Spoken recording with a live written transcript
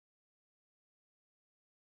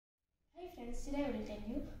Hi friends, today I will tell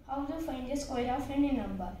you how to find the square of any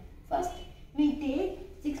number. First, we take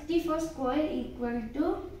 64 square equal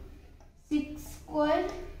to 6 square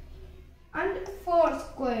and 4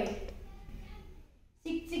 square.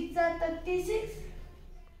 6 6 are 36,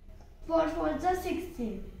 4 4 are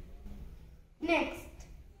 16. Next,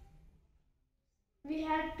 we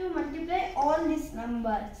have to multiply all these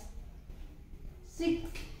numbers. 6,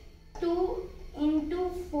 2 into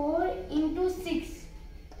 4 into 6.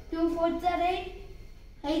 2 4s are 8,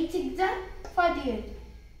 8 6 are 48.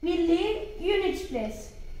 We leave units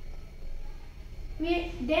place.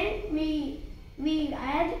 Then we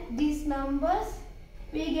add these numbers.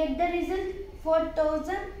 We get the result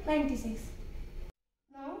 4096.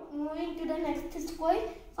 Now moving to the next square.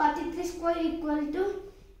 43 square equal to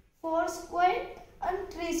 4 square and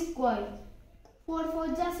 3 square. 4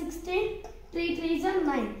 4s are 16, 3 3s are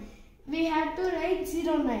 9. We have to write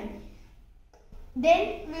 09.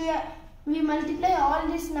 Then we multiply all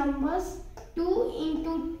these numbers. 2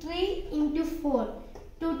 into 3 into 4.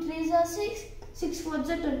 2 3s are 6, 6 4s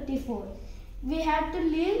are 24. We have to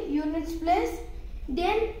leave units place.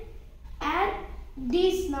 Then add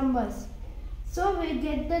these numbers. So we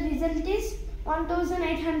get the result is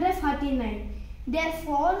 1849.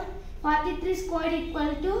 Therefore 43 square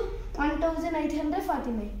equal to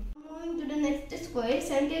 1849. Moving to the next square.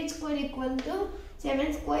 78 square equal to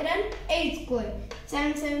 7 square and 8 square.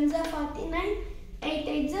 7 7s are 49, 8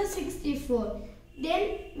 8s are 64.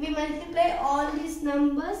 Then we multiply all these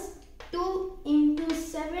numbers. 2 into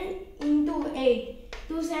 7 into 8.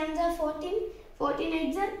 2 7s are 14,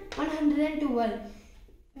 14 8s are 112.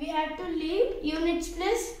 We have to leave units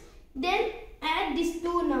place. Then add these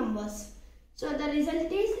two numbers. So the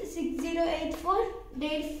result is 6084.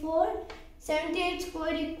 Therefore 78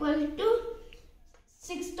 square equal to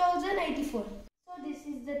 6084. So this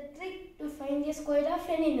is the trick to find the square of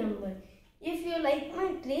any number. If you like my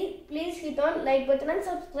trick, please hit on like button and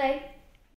subscribe.